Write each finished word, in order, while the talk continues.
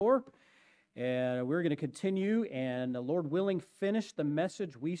24. And we're going to continue and, Lord willing, finish the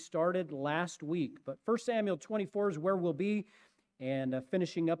message we started last week. But 1 Samuel 24 is where we'll be, and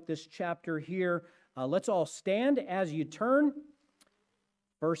finishing up this chapter here. Let's all stand as you turn.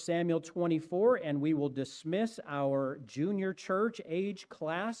 1 Samuel 24, and we will dismiss our junior church age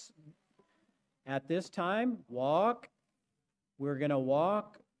class at this time. Walk. We're going to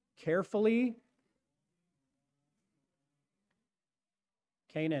walk carefully.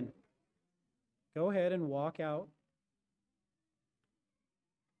 Canaan, go ahead and walk out.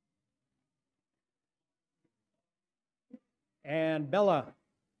 And Bella.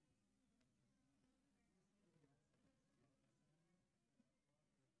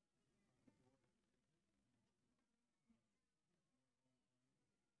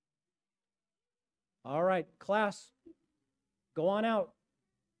 All right, class, go on out.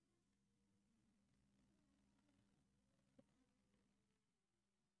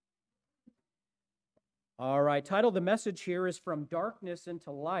 All right, title of the message here is From Darkness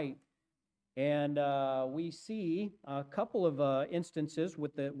into Light. And we see a couple of instances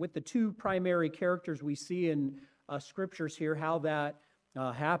with the two primary characters we see in scriptures here, how that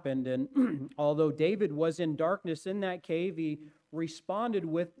happened. And although David was in darkness in that cave, he responded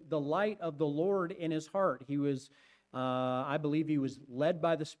with the light of the Lord in his heart. He was, I believe he was led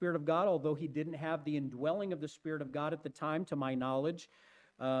by the Spirit of God, although he didn't have the indwelling of the Spirit of God at the time, to my knowledge.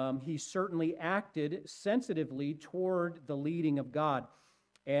 He certainly acted sensitively toward the leading of God.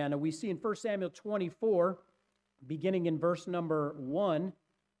 And we see in 1 Samuel 24, beginning in verse number 1,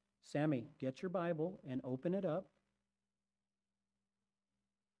 Sammy, get your Bible and open it up.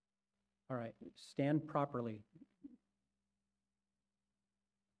 All right, stand properly.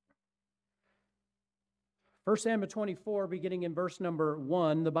 1 Samuel 24, beginning in verse number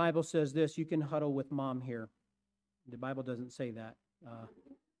 1, the Bible says this. You can huddle with Mom here. The Bible doesn't say that.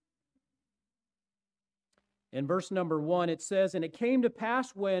 In verse number 1, it says, "And it came to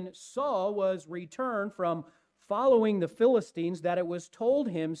pass when Saul was returned from following the Philistines, that it was told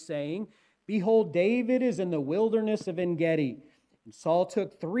him, saying, Behold, David is in the wilderness of En-gedi. And Saul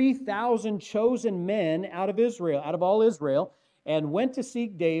took 3,000 chosen men out of all Israel, and went to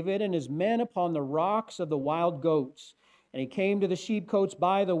seek David and his men upon the rocks of the wild goats. And he came to the sheepcotes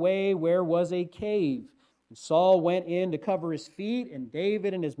by the way, where was a cave. And Saul went in to cover his feet, and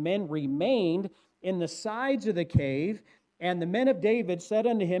David and his men remained in the sides of the cave. And the men of David said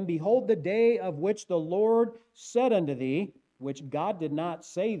unto him, Behold, the day of which the Lord said unto thee," which God did not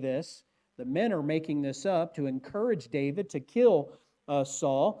say this. The men are making this up to encourage David to kill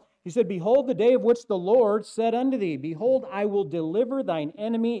Saul. He said, "Behold, the day of which the Lord said unto thee, Behold, I will deliver thine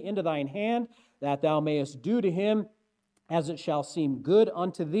enemy into thine hand, that thou mayest do to him as it shall seem good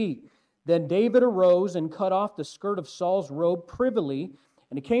unto thee." Then David arose and cut off the skirt of Saul's robe privily.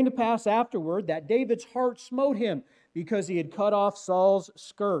 And it came to pass afterward that David's heart smote him, because he had cut off Saul's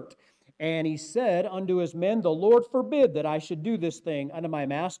skirt. And he said unto his men, The Lord forbid that I should do this thing unto my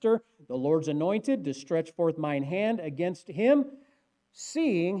master, the Lord's anointed, to stretch forth mine hand against him,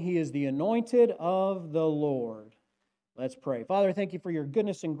 seeing he is the anointed of the Lord. Let's pray. Father, thank you for your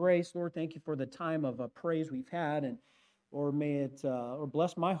goodness and grace. Lord, thank you for the time of praise we've had. And Lord, may it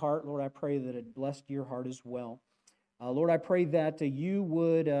bless my heart. Lord, I pray that it blessed your heart as well. Lord, I pray that you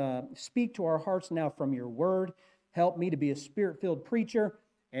would speak to our hearts now from your word. Help me to be a spirit-filled preacher.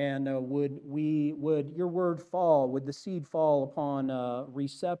 And would your word fall, would the seed fall upon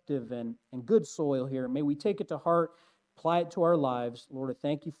receptive and good soil here. May we take it to heart, apply it to our lives. Lord, I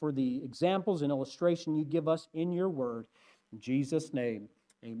thank you for the examples and illustration you give us in your word. In Jesus' name,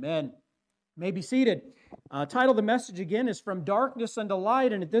 amen. You may be seated. Title of the message again is From Darkness unto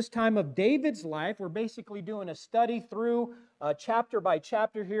Light. And at this time of David's life, we're basically doing a study through chapter by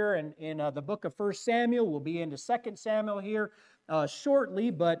chapter here in the book of 1 Samuel. We'll be into 2 Samuel here shortly.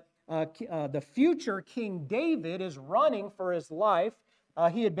 But the future King David is running for his life.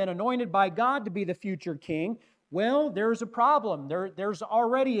 He had been anointed by God to be the future king. Well, there's a problem. There's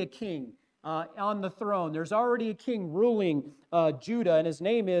already a king on the throne. There's already a king ruling Judah, and his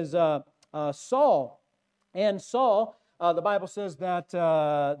name is Saul. And Saul, the Bible says that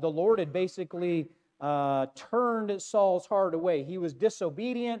the Lord had basically turned Saul's heart away. He was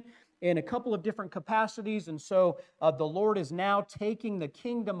disobedient in a couple of different capacities, and so the Lord is now taking the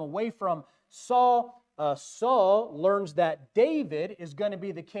kingdom away from Saul. Saul learns that David is going to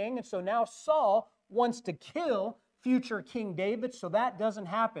be the king, and so now Saul wants to kill future King David, so that doesn't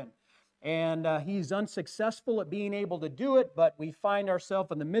happen. And he's unsuccessful at being able to do it, but we find ourselves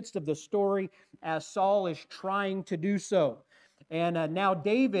in the midst of the story as Saul is trying to do so. And now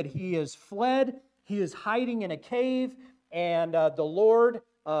David, he is fled, he is hiding in a cave, and the Lord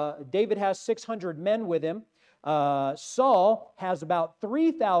David has 600 men with him. Saul has about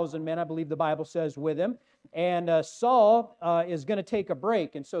 3,000 men, I believe the Bible says, with him. And Saul is going to take a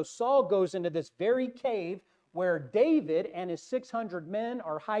break. And so Saul goes into this very cave where David and his 600 men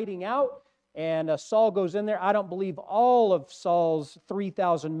are hiding out. And Saul goes in there. I don't believe all of Saul's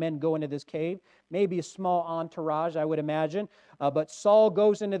 3,000 men go into this cave. Maybe a small entourage, I would imagine. But Saul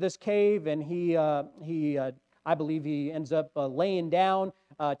goes into this cave, and I believe he ends up laying down,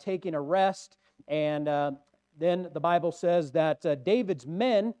 taking a rest. And then the Bible says that David's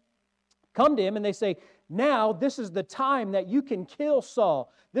men come to him and they say, now this is the time that you can kill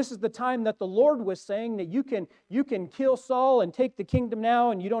Saul. This is the time that the Lord was saying that you can kill Saul and take the kingdom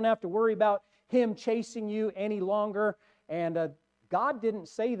now, and you don't have to worry about him chasing you any longer. And God didn't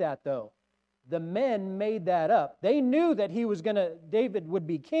say that, though. The men made that up. They knew that David would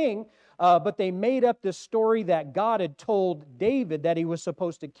be king, but they made up this story that God had told David that he was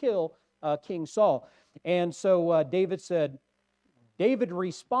supposed to kill King Saul. And so David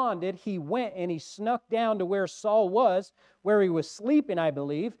responded. He went and he snuck down to where Saul was, where he was sleeping, I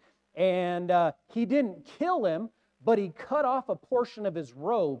believe, and he didn't kill him, but he cut off a portion of his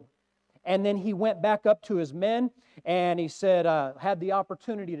robe. And then he went back up to his men, and he said, had the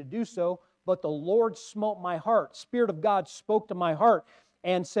opportunity to do so, but the Lord smote my heart. Spirit of God spoke to my heart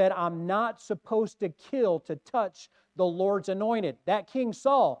and said, I'm not supposed to kill, to touch the Lord's anointed. That King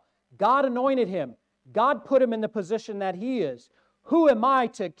Saul, God anointed him. God put him in the position that he is. Who am I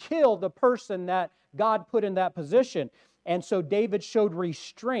to kill the person that God put in that position? And so David showed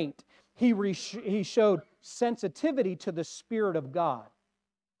restraint. He showed sensitivity to the Spirit of God.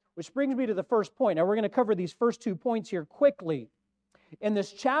 Which brings me to the first point. Now we're going to cover these first 2 points here quickly. In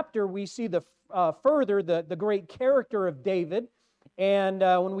this chapter, we see the great character of David. And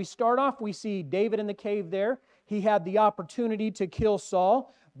when we start off, we see David in the cave there. He had the opportunity to kill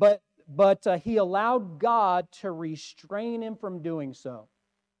Saul, but he allowed God to restrain him from doing so.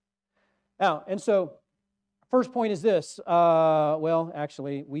 Now, and so, first point is this.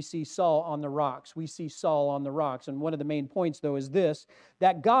 Actually, we see Saul on the rocks. We see Saul on the rocks. And one of the main points, though, is this,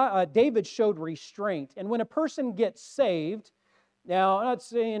 that David showed restraint. And when a person gets saved, now, I'm not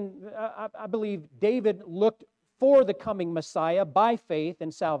saying, I believe David looked for the coming Messiah by faith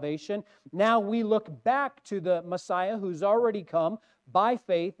and salvation. Now we look back to the Messiah who's already come by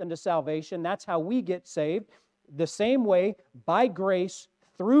faith unto salvation. That's how we get saved. The same way, by grace,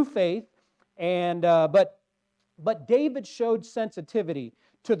 through faith. And but David showed sensitivity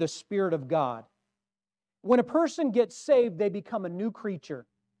to the Spirit of God. When a person gets saved, they become a new creature.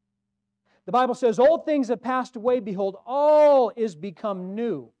 The Bible says, old things have passed away, behold, all is become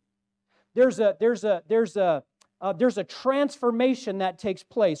new. There's a transformation that takes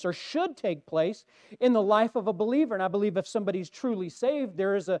place, or should take place, in the life of a believer. And I believe if somebody's truly saved,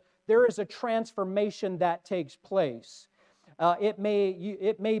 there is a transformation that takes place. It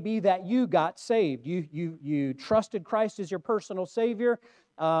may be that you got saved. You trusted Christ as your personal Savior,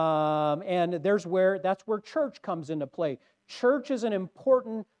 and that's where church comes into play. Church is an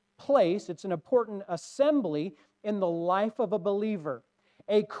important place. It's an important assembly in the life of a believer.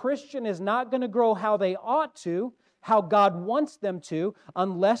 A Christian is not going to grow how they ought to, how God wants them to,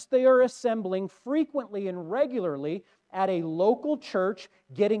 unless they are assembling frequently and regularly at a local church,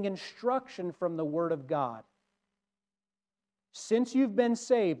 getting instruction from the Word of God. Since you've been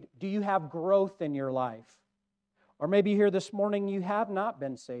saved, do you have growth in your life? Or maybe here this morning you have not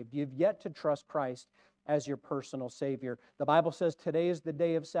been saved. You've yet to trust Christ as your personal Savior. The Bible says today is the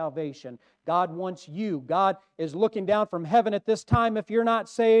day of salvation. God wants you. God is looking down from heaven at this time if you're not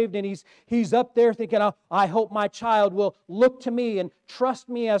saved, and He's up there thinking, oh, I hope my child will look to me and trust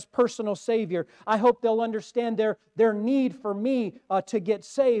me as personal Savior. I hope they'll understand their need for me to get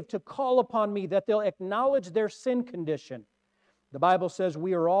saved, to call upon me, that they'll acknowledge their sin condition. The Bible says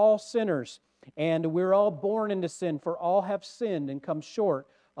we are all sinners, and we're all born into sin, for all have sinned and come short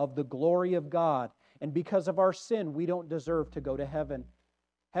of the glory of God. And because of our sin, we don't deserve to go to heaven.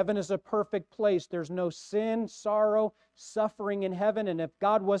 Heaven is a perfect place. There's no sin, sorrow, suffering in heaven. And if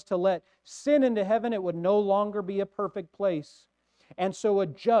God was to let sin into heaven, it would no longer be a perfect place. And so a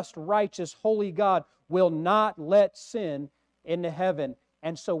just, righteous, holy God will not let sin into heaven.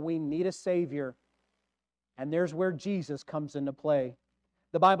 And so we need a Savior. And there's where Jesus comes into play.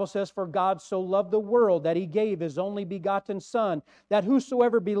 The Bible says, for God so loved the world that He gave His only begotten Son, that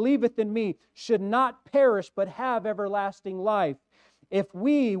whosoever believeth in me should not perish but have everlasting life. If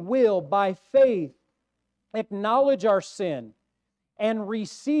we will, by faith, acknowledge our sin and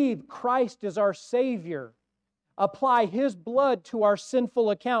receive Christ as our Savior, apply His blood to our sinful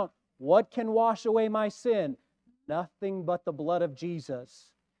account, what can wash away my sin? Nothing but the blood of Jesus.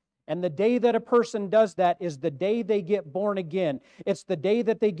 And the day that a person does that is the day they get born again. It's the day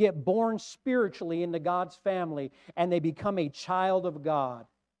that they get born spiritually into God's family and they become a child of God.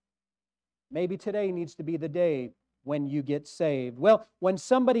 Maybe today needs to be the day when you get saved. Well, when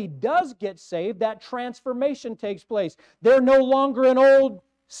somebody does get saved, that transformation takes place. They're no longer an old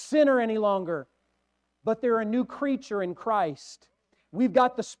sinner any longer, but they're a new creature in Christ. We've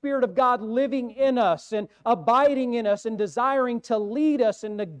got the Spirit of God living in us and abiding in us and desiring to lead us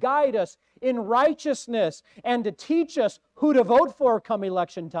and to guide us in righteousness and to teach us who to vote for come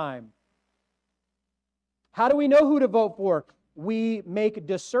election time. How do we know who to vote for? We make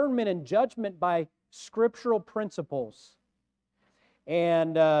discernment and judgment by scriptural principles.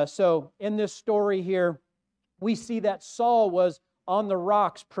 And so in this story here, we see that Saul was on the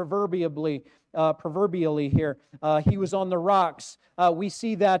rocks proverbially here. He was on the rocks. We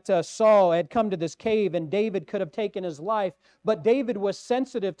see that Saul had come to this cave and David could have taken his life, but David was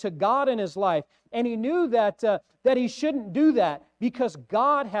sensitive to God in his life, and he knew that he shouldn't do that because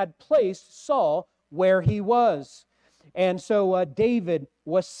God had placed Saul where he was. And so David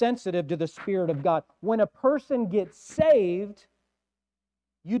was sensitive to the Spirit of God. When a person gets saved,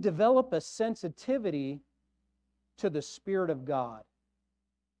 you develop a sensitivity to the Spirit of God.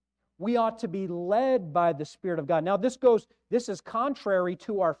 We ought to be led by the Spirit of God. Now this is contrary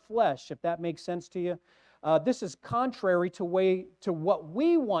to our flesh, if that makes sense to you. This is contrary to what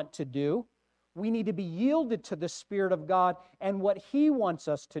we want to do. We need to be yielded to the Spirit of God and what He wants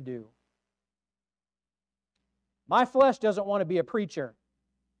us to do. My flesh doesn't want to be a preacher.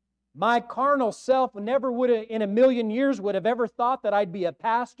 My carnal self never would have, in a million years, would have ever thought that I'd be a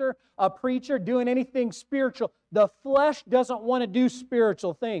pastor, a preacher, doing anything spiritual. The flesh doesn't want to do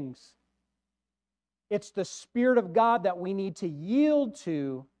spiritual things. It's the Spirit of God that we need to yield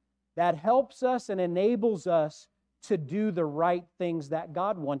to that helps us and enables us to do the right things that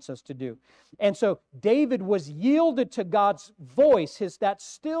God wants us to do. And so David was yielded to God's voice, that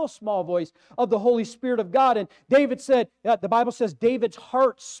still small voice of the Holy Spirit of God. And David said, the Bible says David's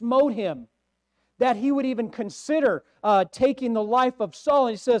heart smote him, that he would even consider taking the life of Saul.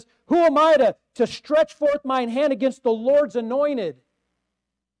 And he says, who am I to stretch forth mine hand against the Lord's anointed?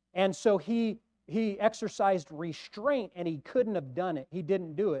 And so he exercised restraint, and he couldn't have done it. He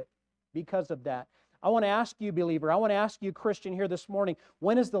didn't do it because of that. I want to ask you, believer, I want to ask you, Christian, here this morning,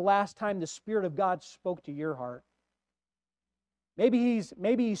 when is the last time the Spirit of God spoke to your heart? Maybe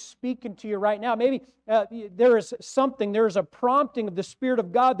He's speaking to you right now. Maybe there is a prompting of the Spirit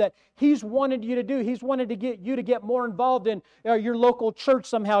of God that He's wanted you to do. He's wanted to get you to get more involved in your local church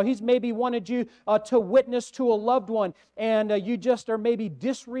somehow. He's maybe wanted you to witness to a loved one, and you just are maybe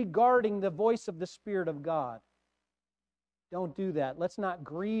disregarding the voice of the Spirit of God. Don't do that. Let's not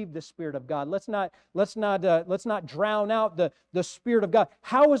grieve the Spirit of God. Let's not drown out the Spirit of God.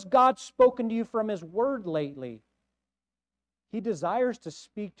 How has God spoken to you from His Word lately? He desires to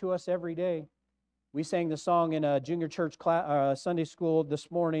speak to us every day. We sang the song in a junior church class, Sunday school this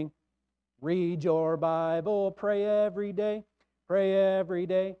morning. Read your Bible, pray every day, pray every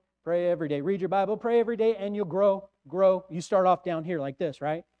day, pray every day. Read your Bible, pray every day, and you'll grow. You start off down here like this,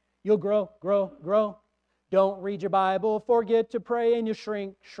 right? You'll grow. Don't read your Bible, forget to pray, and you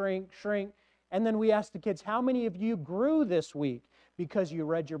shrink. And then we ask the kids, how many of you grew this week because you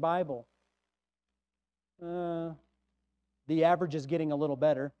read your Bible? The average is getting a little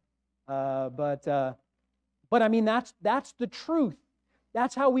better. But I mean, that's the truth.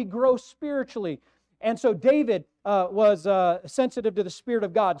 That's how we grow spiritually. And so David was sensitive to the Spirit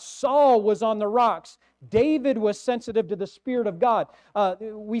of God. Saul was on the rocks. David was sensitive to the Spirit of God.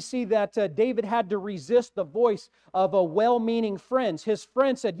 We see that David had to resist the voice of a well-meaning friend. His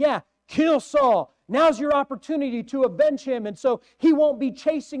friend said, yeah, kill Saul. Now's your opportunity to avenge him, and so he won't be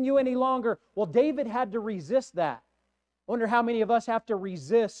chasing you any longer. Well, David had to resist that. I wonder how many of us have to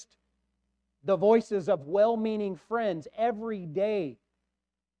resist the voices of well-meaning friends every day.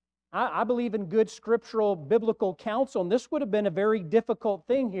 I believe in good scriptural biblical counsel, and this would have been a very difficult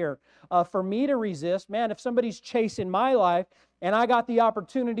thing here for me to resist. Man, if somebody's chasing my life and I got the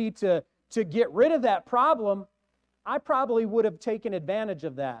opportunity to get rid of that problem, I probably would have taken advantage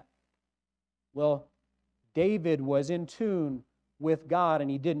of that. Well, David was in tune with God, and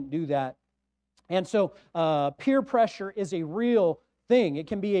he didn't do that. And so peer pressure is a real thing. It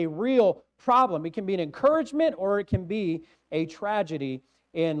can be a real problem. It can be an encouragement, or it can be a tragedy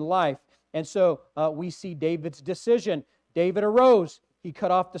in life. And so we see David's decision. David arose. He cut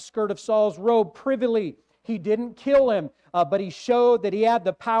off the skirt of Saul's robe privily. He didn't kill him, but he showed that he had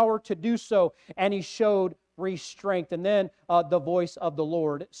the power to do so, and he showed restraint. And then the voice of the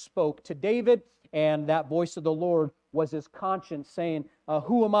Lord spoke to David, and that voice of the Lord was his conscience saying,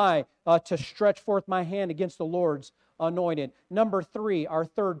 who am I to stretch forth my hand against the Lord's anointed? Number 3, our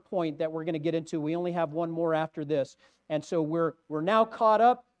third point that we're going to get into. We only have one more after this. And so we're now caught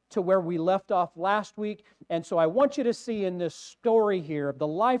up to where we left off last week. And so I want you to see in this story here of the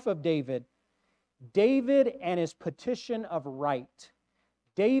life of David, David and his petition of right.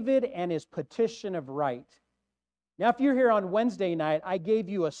 David and his petition of right. Now, if you're here on Wednesday night, I gave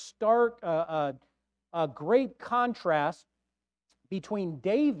you a stark, a great contrast between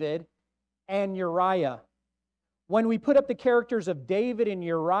David and Uriah. When we put up the characters of David and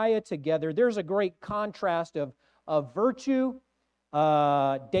Uriah together, there's a great contrast of virtue.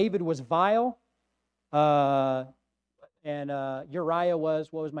 David was vile, and Uriah was,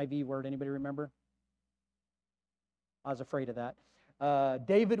 what was my V word? Anybody remember? I was afraid of that.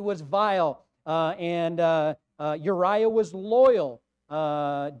 David was vile, and Uriah was loyal.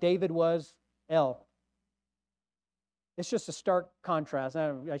 David was L. It's just a stark contrast.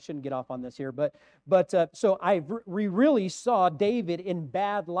 I shouldn't get off on this here, but so we really saw David in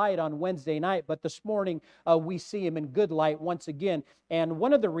bad light on Wednesday night, but this morning we see him in good light once again. And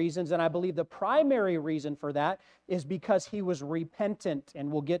one of the reasons, and I believe the primary reason for that, is because he was repentant,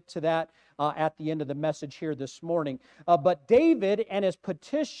 and we'll get to that at the end of the message here this morning. But David and his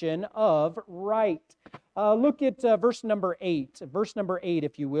petition of right. Look at verse number 8. Verse number 8,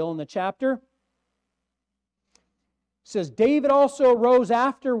 if you will, in the chapter. It says, David also arose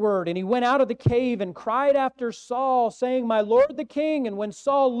afterward, and he went out of the cave and cried after Saul, saying, My Lord the king. And when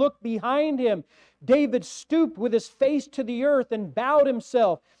Saul looked behind him, David stooped with his face to the earth and bowed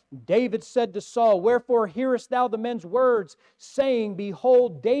himself. David said to Saul, Wherefore hearest thou the men's words, saying,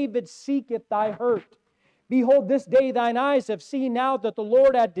 Behold, David seeketh thy hurt. Behold, this day thine eyes have seen now that the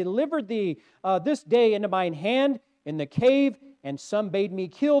Lord hath delivered thee this day into mine hand in the cave, and some bade me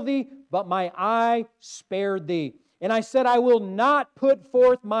kill thee, but my eye spared thee. And I said, I will not put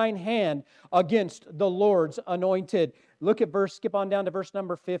forth mine hand against the Lord's anointed. Look at skip on down to verse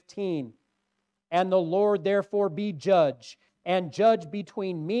number 15. And the Lord therefore be judge, and judge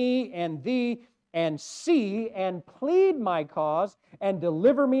between me and thee, and see and plead my cause, and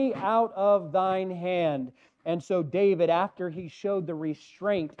deliver me out of thine hand. And so David, after he showed the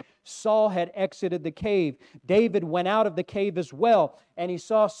restraint, Saul had exited the cave. David went out of the cave as well, and he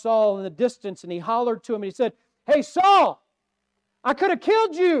saw Saul in the distance, and he hollered to him, and he said, Hey, Saul, I could have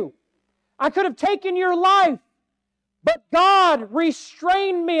killed you. I could have taken your life. But God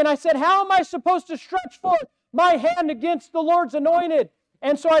restrained me. And I said, how am I supposed to stretch forth my hand against the Lord's anointed?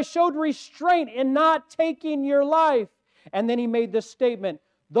 And so I showed restraint in not taking your life. And then he made this statement,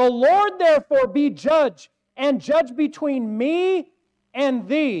 The Lord therefore be judge, and judge between me and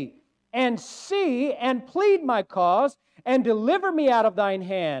thee, and see and plead my cause, and deliver me out of thine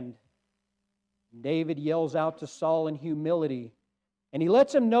hand. David yells out to Saul in humility, and he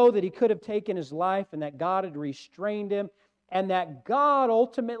lets him know that he could have taken his life and that God had restrained him, and that God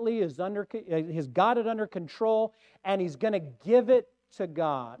ultimately has got it under control, and he's going to give it to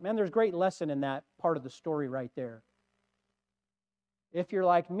God. Man, there's a great lesson in that part of the story right there. If you're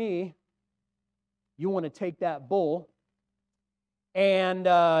like me, you want to take that bull, and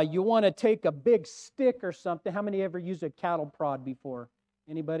you want to take a big stick or something. How many ever used a cattle prod before?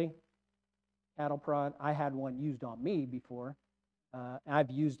 Anybody? Cattle prod. I had one used on me before.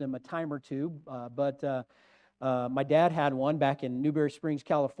 I've used them a time or two, but my dad had one back in Newberry Springs,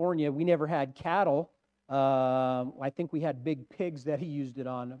 California. We never had cattle. I think we had big pigs that he used it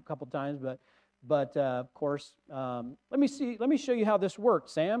on a couple times, but of course, let me show you how this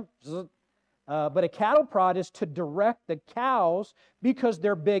works, Sam. But a cattle prod is to direct the cows because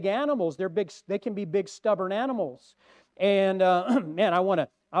they're big animals. They can be big, stubborn animals. And man, I want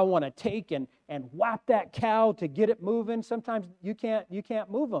to take and whap that cow to get it moving. Sometimes you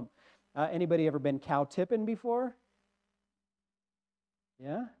can't move them. Anybody ever been cow tipping before?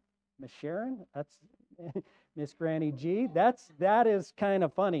 Yeah, Miss Sharon, that's Miss Granny G. That is kind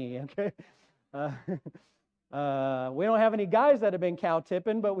of funny. Okay, we don't have any guys that have been cow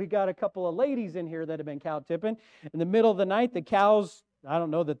tipping, but we got a couple of ladies in here that have been cow tipping. In the middle of the night, the cows, I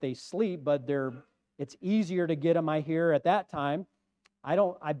don't know that they sleep, but it's easier to get them, I hear, at that time.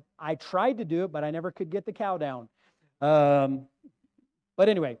 I tried to do it, but I never could get the cow down. But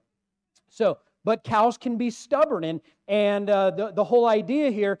anyway, but cows can be stubborn, and the whole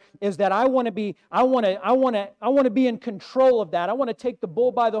idea here is that I want to be in control of that. I want to take the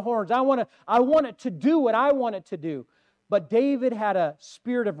bull by the horns. I want it to do what I want it to do. But David had a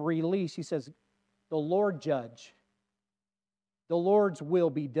spirit of release. He says, "The Lord judge. The Lord's will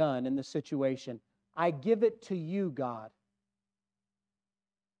be done in the situation. I give it to you, God."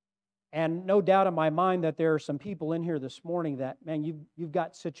 And no doubt in my mind that there are some people in here this morning that, man, you've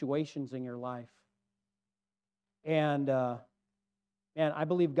got situations in your life. And, man, I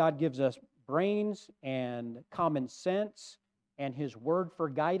believe God gives us brains and common sense and His Word for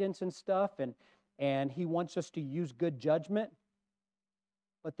guidance and stuff. And He wants us to use good judgment.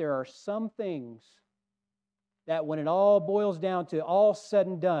 But there are some things that when it all boils down to all said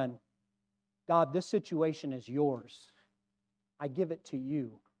and done, God, this situation is yours. I give it to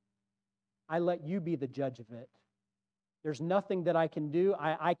you. I let you be the judge of it. There's nothing that I can do.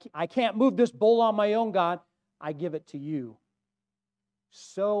 I can't move this bowl on my own, God. I give it to you.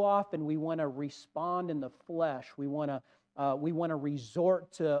 So often we want to respond in the flesh. We want to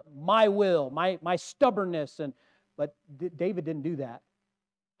resort to my will, my stubbornness. But David didn't do that.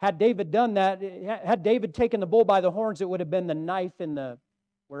 Had David done that, had David taken the bull by the horns, it would have been the knife in the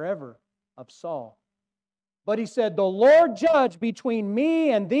wherever of Saul. But he said, the Lord judge between me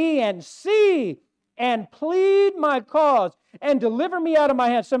and thee, and see and plead my cause and deliver me out of my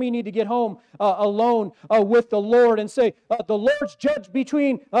hand. Some of you need to get home alone with the Lord and say, the Lord's judge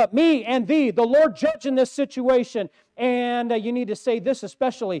between me and thee. The Lord judge in this situation. And you need to say this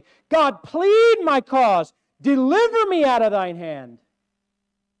especially, God, plead my cause. Deliver me out of thine hand.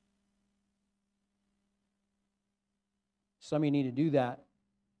 Some of you need to do that.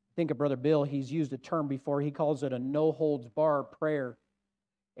 Think of Brother Bill. He's used a term before. He calls it a no-holds-barred prayer.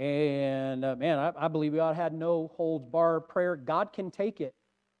 And man, I believe we ought to have no-holds-barred prayer. God can take it.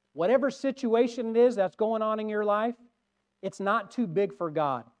 Whatever situation it is that's going on in your life, it's not too big for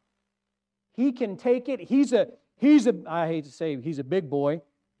God. He can take it. I hate to say he's a big boy.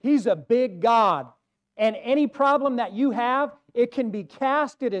 He's a big God. And any problem that you have, it can be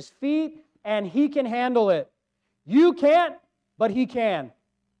cast at His feet, and He can handle it. You can't, but He can.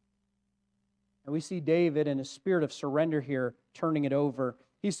 And we see David in a spirit of surrender here, turning it over.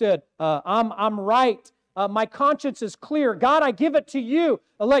 He said, I'm right. My conscience is clear. God, I give it to you.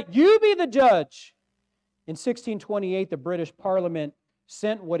 Let you be the judge. In 1628, the British Parliament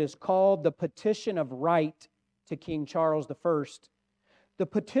sent what is called the Petition of Right to King Charles I. The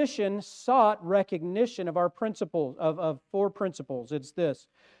petition sought recognition of our principles, of four principles. It's this.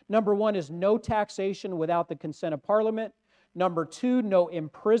 Number one is no taxation without the consent of Parliament. Number two, no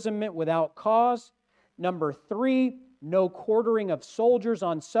imprisonment without cause. Number three, no quartering of soldiers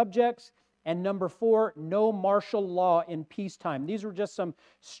on subjects. And number four, no martial law in peacetime. These were just some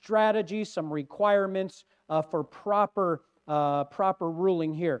strategies, some requirements for proper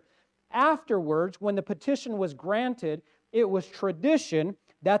ruling here. Afterwards, when the petition was granted, it was tradition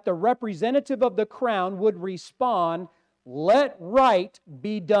that the representative of the crown would respond, let right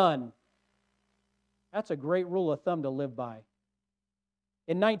be done. That's a great rule of thumb to live by.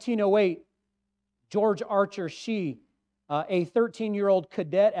 In 1908, George Archer Shee, a 13-year-old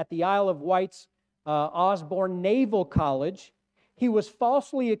cadet at the Isle of Wight's Osborne Naval College, he was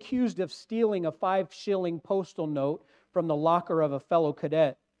falsely accused of stealing a 5-shilling postal note from the locker of a fellow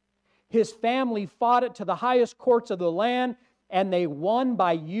cadet. His family fought it to the highest courts of the land, and they won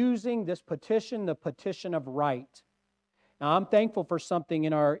by using this petition, the petition of right. Now, I'm thankful for something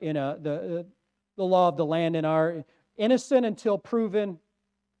in the law of the land in our innocent until proven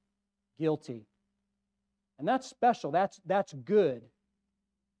guilty. And that's special. That's good.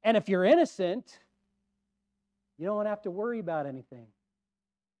 And if you're innocent, you don't have to worry about anything.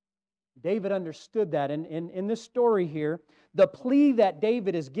 David understood that. And in this story here, the plea that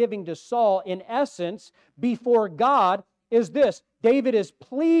David is giving to Saul, in essence, before God, is this. David is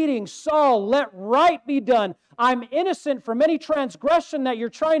pleading, Saul, let right be done. I'm innocent from any transgression that you're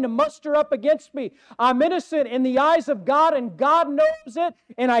trying to muster up against me. I'm innocent in the eyes of God, and God knows it,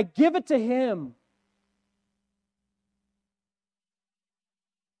 and I give it to Him.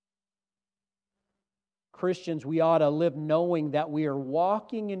 Christians, we ought to live knowing that we are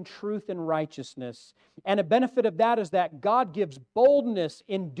walking in truth and righteousness. And a benefit of that is that God gives boldness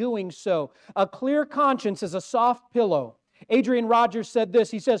in doing so. A clear conscience is a soft pillow. Adrian Rogers said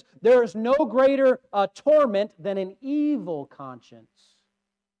this. He says, there is no greater torment than an evil conscience.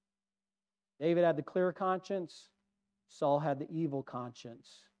 David had the clear conscience. Saul had the evil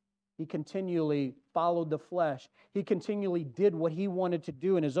conscience. He continually followed the flesh. He continually did what he wanted to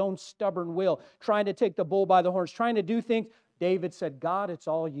do in his own stubborn will, trying to take the bull by the horns, trying to do things. David said, God, it's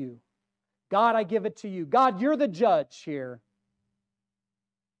all you. God, I give it to you. God, you're the judge here.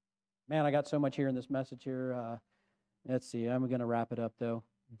 Man, I got so much here in this message here. Let's see, I'm going to wrap it up though.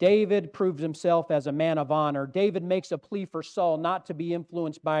 David proves himself as a man of honor. David makes a plea for Saul not to be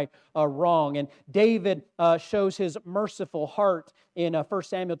influenced by wrong. And David shows his merciful heart in 1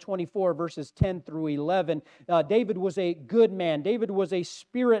 Samuel 24, verses 10 through 11. David was a good man. David was a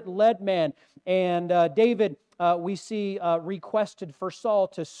spirit-led man. And David, we see, requested for Saul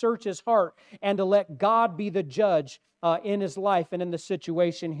to search his heart and to let God be the judge in his life and in the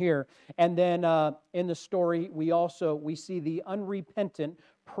situation here. And then in the story, we see the unrepentant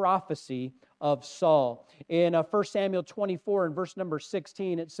prophecy of Saul. In 1 Samuel 24 and verse number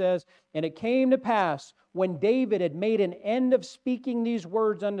 16, it says, "And it came to pass, when David had made an end of speaking these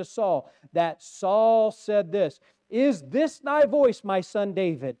words unto Saul, that Saul said this, Is this thy voice, my son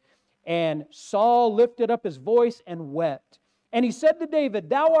David? And Saul lifted up his voice and wept. And he said to David,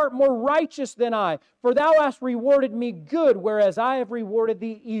 Thou art more righteous than I, for thou hast rewarded me good, whereas I have rewarded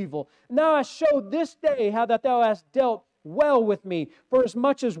thee evil. And thou hast showed this day how that thou hast dealt well with me, for as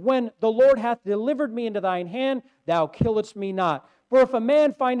much as when the Lord hath delivered me into thine hand, thou killedst me not. For if a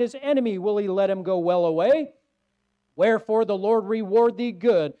man find his enemy, will he let him go well away? Wherefore the Lord reward thee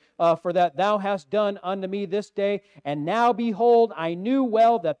good, for that thou hast done unto me this day. And now behold, I knew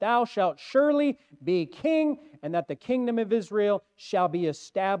well that thou shalt surely be king, and that the kingdom of Israel shall be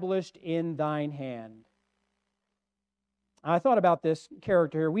established in thine hand." I thought about this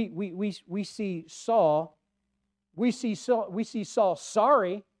character here. We see Saul. We see Saul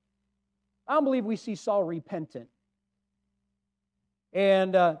sorry. I don't believe we see Saul repentant.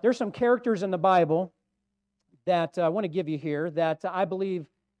 And there's some characters in the Bible that I want to give you here that I believe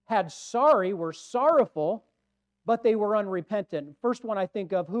were sorrowful, but they were unrepentant. First one I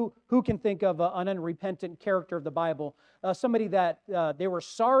think of, who can think of an unrepentant character of the Bible? Somebody that they were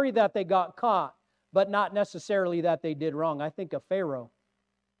sorry that they got caught, but not necessarily that they did wrong. I think of Pharaoh.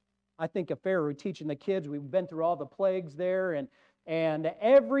 I think of Pharaoh teaching the kids. We've been through all the plagues there, and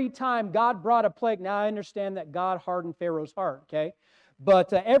every time God brought a plague, now I understand that God hardened Pharaoh's heart, okay?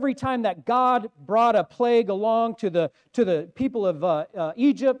 But every time that God brought a plague along to the people of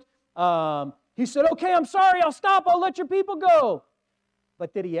Egypt, He said, okay, I'm sorry, I'll stop, I'll let your people go.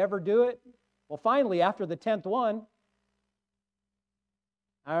 But did He ever do it? Well, finally, after the 10th one,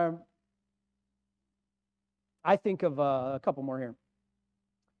 I think of a couple more here.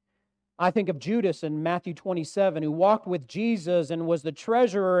 I think of Judas in Matthew 27, who walked with Jesus and was the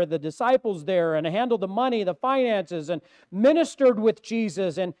treasurer of the disciples there and handled the money, the finances, and ministered with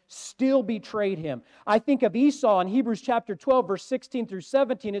Jesus and still betrayed Him. I think of Esau in Hebrews chapter 12, verse 16 through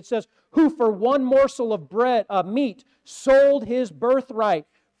 17. It says, who for one morsel of bread, meat, sold his birthright.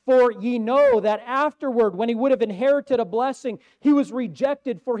 For ye know that afterward, when he would have inherited a blessing, he was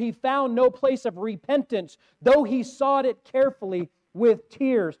rejected, for he found no place of repentance, though he sought it carefully with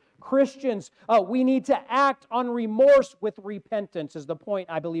tears. Christians, we need to act on remorse with repentance is the point,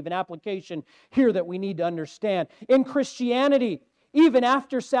 I believe, in application here that we need to understand. In Christianity, even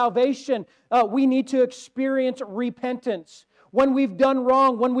after salvation, we need to experience repentance. When we've done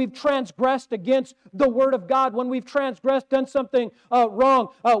wrong, when we've transgressed against the Word of God, when we've done something wrong,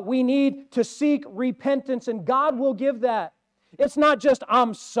 we need to seek repentance, and God will give that. It's not just,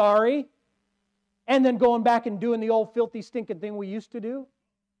 I'm sorry, and then going back and doing the old filthy, stinking thing we used to do.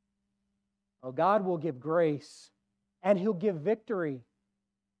 Oh, God will give grace, and He'll give victory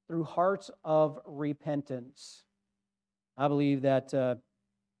through hearts of repentance. I believe that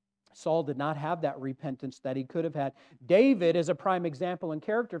Saul did not have that repentance that he could have had. David is a prime example and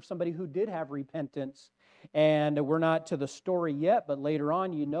character of somebody who did have repentance. And we're not to the story yet, but later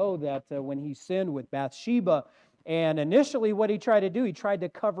on you know that when he sinned with Bathsheba, and initially what he tried to do, he tried to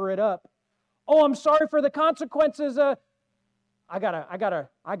cover it up. Oh, I'm sorry for the consequences. I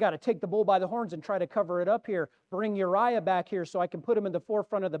gotta take the bull by the horns and try to cover it up here. Bring Uriah back here so I can put him in the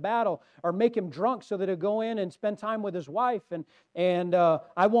forefront of the battle, or make him drunk so that he'll go in and spend time with his wife, and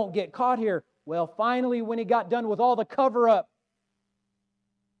I won't get caught here. Well, finally, when he got done with all the cover-up,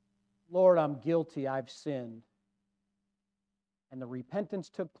 Lord, I'm guilty, I've sinned. And the repentance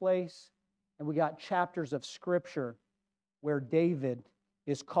took place, and we got chapters of Scripture where David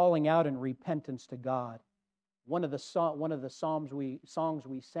is calling out in repentance to God. One of the songs we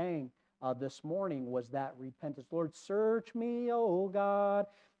sang this morning was that repentance. Lord, search me, O God,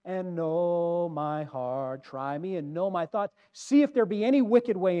 and know my heart. Try me and know my thoughts. See if there be any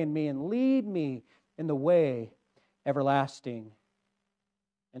wicked way in me, and lead me in the way everlasting.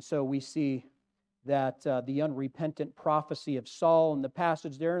 And so we see that the unrepentant prophecy of Saul in the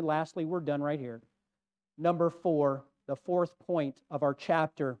passage there. And lastly, we're done right here. Number 4, the fourth point of our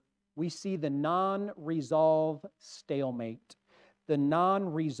chapter, we see the non-resolve stalemate. The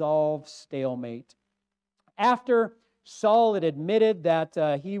non-resolve stalemate. After Saul had admitted that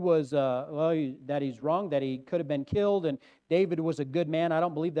that he's wrong, that he could have been killed, and David was a good man. I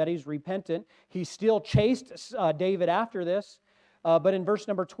don't believe that he's repentant. He still chased David after this. But in verse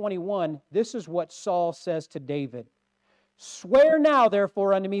number 21, this is what Saul says to David. Swear now,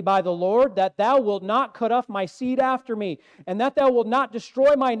 therefore, unto me by the Lord, that thou wilt not cut off my seed after me, and that thou wilt not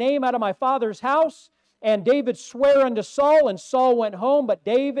destroy my name out of my father's house. And David sware unto Saul, and Saul went home, but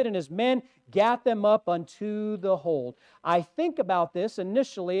David and his men gat them up unto the hold. I think about this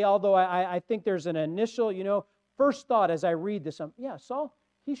initially, although I think there's an initial, first thought as I read this. Saul,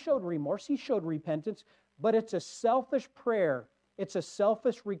 he showed remorse, he showed repentance, but it's a selfish prayer. It's a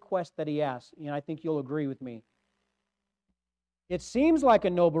selfish request that he asked. I think you'll agree with me. It seems like a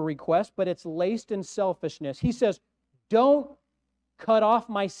noble request, but it's laced in selfishness. He says, don't cut off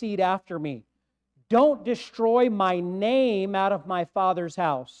my seed after me. Don't destroy my name out of my father's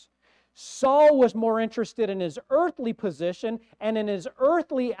house. Saul was more interested in his earthly position and in his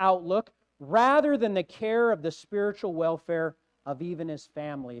earthly outlook rather than the care of the spiritual welfare of even his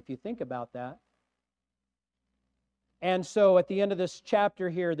family, if you think about that. And so at the end of this chapter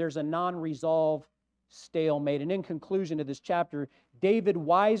here, there's a non-resolved stalemate. And in conclusion to this chapter, David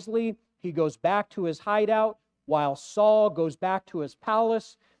wisely, he goes back to his hideout while Saul goes back to his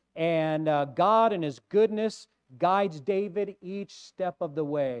palace. And God in His goodness guides David each step of the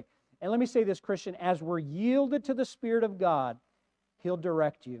way. And let me say this, Christian, as we're yielded to the Spirit of God, He'll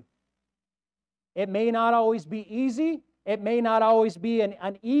direct you. It may not always be easy. It may not always be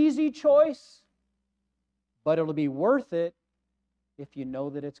an easy choice, but it'll be worth it if you know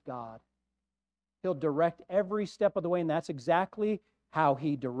that it's God. He'll direct every step of the way, and that's exactly how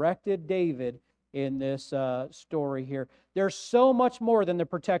He directed David in this story here. There's so much more than the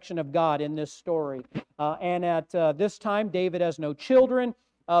protection of God in this story. And at this time, David has no children,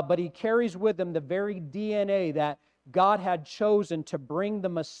 but he carries with him the very DNA that God had chosen to bring the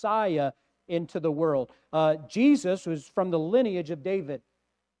Messiah into the world. Jesus was from the lineage of David.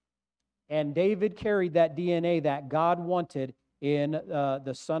 And David carried that DNA that God wanted in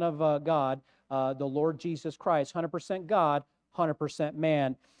the Son of God, the Lord Jesus Christ, 100% God, 100%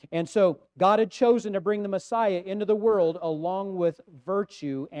 man. And so God had chosen to bring the Messiah into the world along with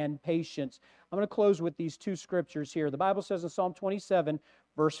virtue and patience. I'm going to close with these two scriptures here. The Bible says in Psalm 27,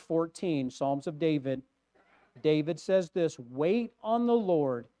 verse 14, Psalms of David, David says this, wait on the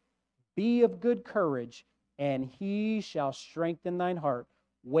Lord, be of good courage, and He shall strengthen thine heart.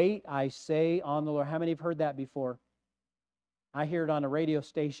 Wait, I say, on the Lord. How many have heard that before? I hear it on a radio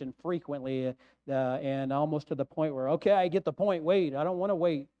station frequently, and almost to the point where, okay, I get the point. Wait, I don't want to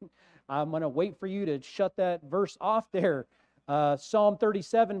wait. I'm going to wait for you to shut that verse off there. Psalm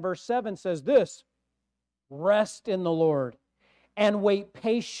 37, verse 7 says this, rest in the Lord and wait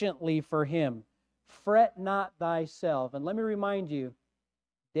patiently for Him. Fret not thyself. And let me remind you,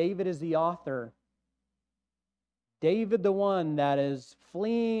 David is the author. David, the one that is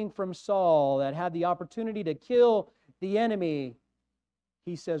fleeing from Saul, that had the opportunity to kill the enemy,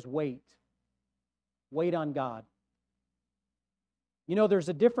 he says, wait. Wait on God. There's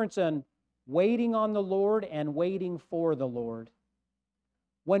a difference in waiting on the Lord and waiting for the Lord.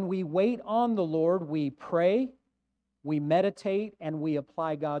 When we wait on the Lord, we pray, we meditate, and we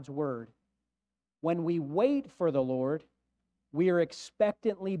apply God's word. When we wait for the Lord, we are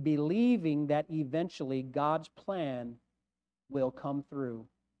expectantly believing that eventually God's plan will come through.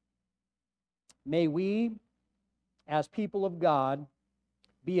 May we, as people of God,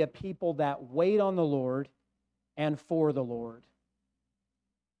 be a people that wait on the Lord and for the Lord.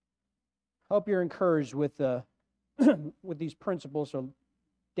 Hope you're encouraged with with these principles of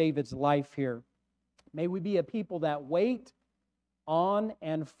David's life here. May we be a people that wait on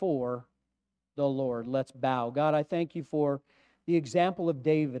and for the Lord. Let's bow. God, I thank you for the example of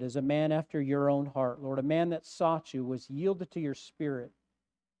David as a man after your own heart, Lord, a man that sought you, was yielded to your Spirit.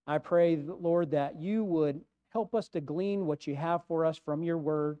 I pray, Lord, that you would help us to glean what you have for us from your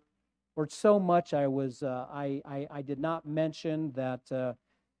word. Lord, so much I did not mention that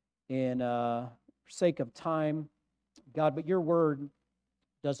in sake of time, God, but your word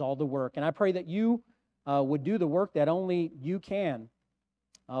does all the work. And I pray that you would do the work that only you can.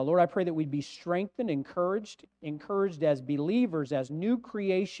 Lord, I pray that we'd be strengthened, encouraged as believers, as new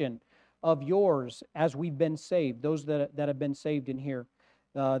creation of yours, as we've been saved, those that have been saved in here.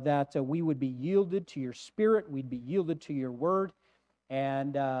 That we would be yielded to your Spirit, we'd be yielded to your word,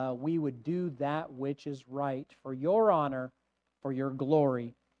 and we would do that which is right for your honor, for your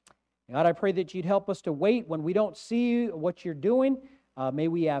glory. God, I pray that you'd help us to wait when we don't see what you're doing. May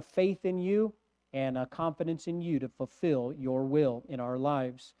we have faith in you and confidence in you to fulfill your will in our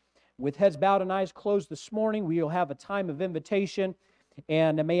lives. With heads bowed and eyes closed this morning, we will have a time of invitation.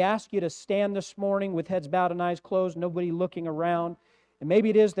 And I may ask you to stand this morning with heads bowed and eyes closed, nobody looking around. And maybe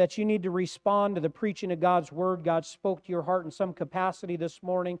it is that you need to respond to the preaching of God's Word. God spoke to your heart in some capacity this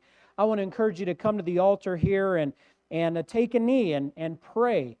morning. I want to encourage you to come to the altar here and take a knee and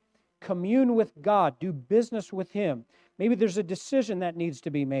pray. Commune with God. Do business with Him. Maybe there's a decision that needs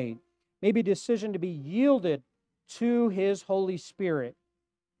to be made. Maybe a decision to be yielded to His Holy Spirit.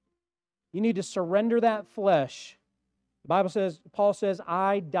 You need to surrender that flesh. The Bible says, Paul says,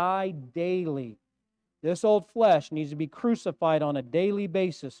 I die daily. This old flesh needs to be crucified on a daily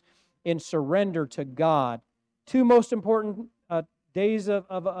basis in surrender to God. Two most important days of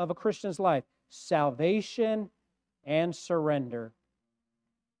a Christian's life: salvation and surrender.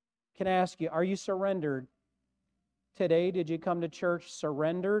 Can I ask you, are you surrendered today? Did you come to church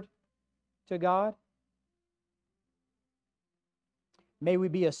surrendered to God? May we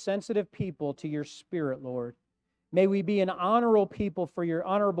be a sensitive people to your Spirit, Lord. May we be an honorable people for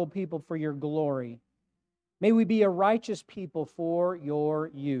your glory. May we be a righteous people for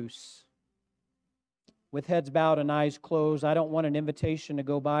your use. With heads bowed and eyes closed, I don't want an invitation to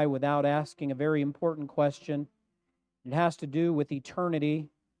go by without asking a very important question. It has to do with eternity,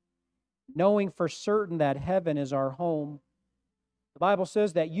 knowing for certain that heaven is our home. The Bible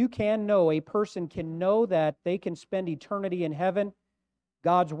says that a person can know that they can spend eternity in heaven.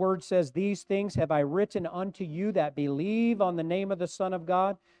 God's Word says, these things have I written unto you that believe on the name of the Son of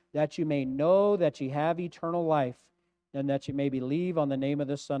God, that you may know that ye have eternal life, and that you may believe on the name of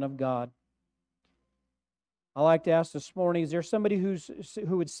the Son of God. I'd like to ask this morning, is there somebody who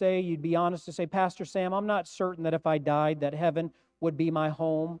would say, you'd be honest to say, Pastor Sam, I'm not certain that if I died that heaven would be my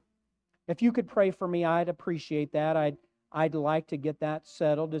home. If you could pray for me, I'd appreciate that. I'd like to get that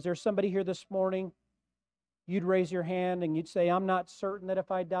settled. Is there somebody here this morning, you'd raise your hand and you'd say, I'm not certain that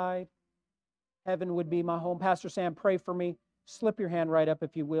if I died, heaven would be my home. Pastor Sam, pray for me. Slip your hand right up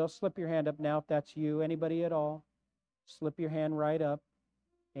if you will. Slip your hand up now if that's you. Anybody at all? Slip your hand right up.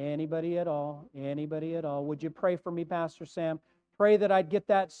 Anybody at all? Anybody at all? Would you pray for me, Pastor Sam? Pray that I'd get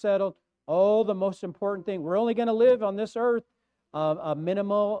that settled. Oh, the most important thing. We're only going to live on this earth a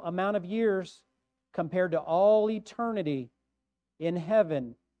minimal amount of years compared to all eternity in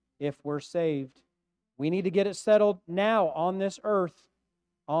heaven if we're saved. We need to get it settled now on this earth.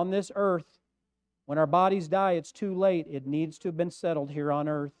 On this earth. When our bodies die, it's too late. It needs to have been settled here on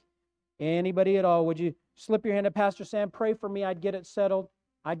earth. Anybody at all? Would you slip your hand up? Pastor Sam, pray for me. I'd get it settled.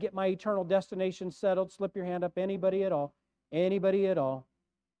 I'd get my eternal destination settled. Slip your hand up. Anybody at all? Anybody at all?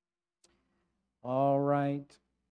 All right.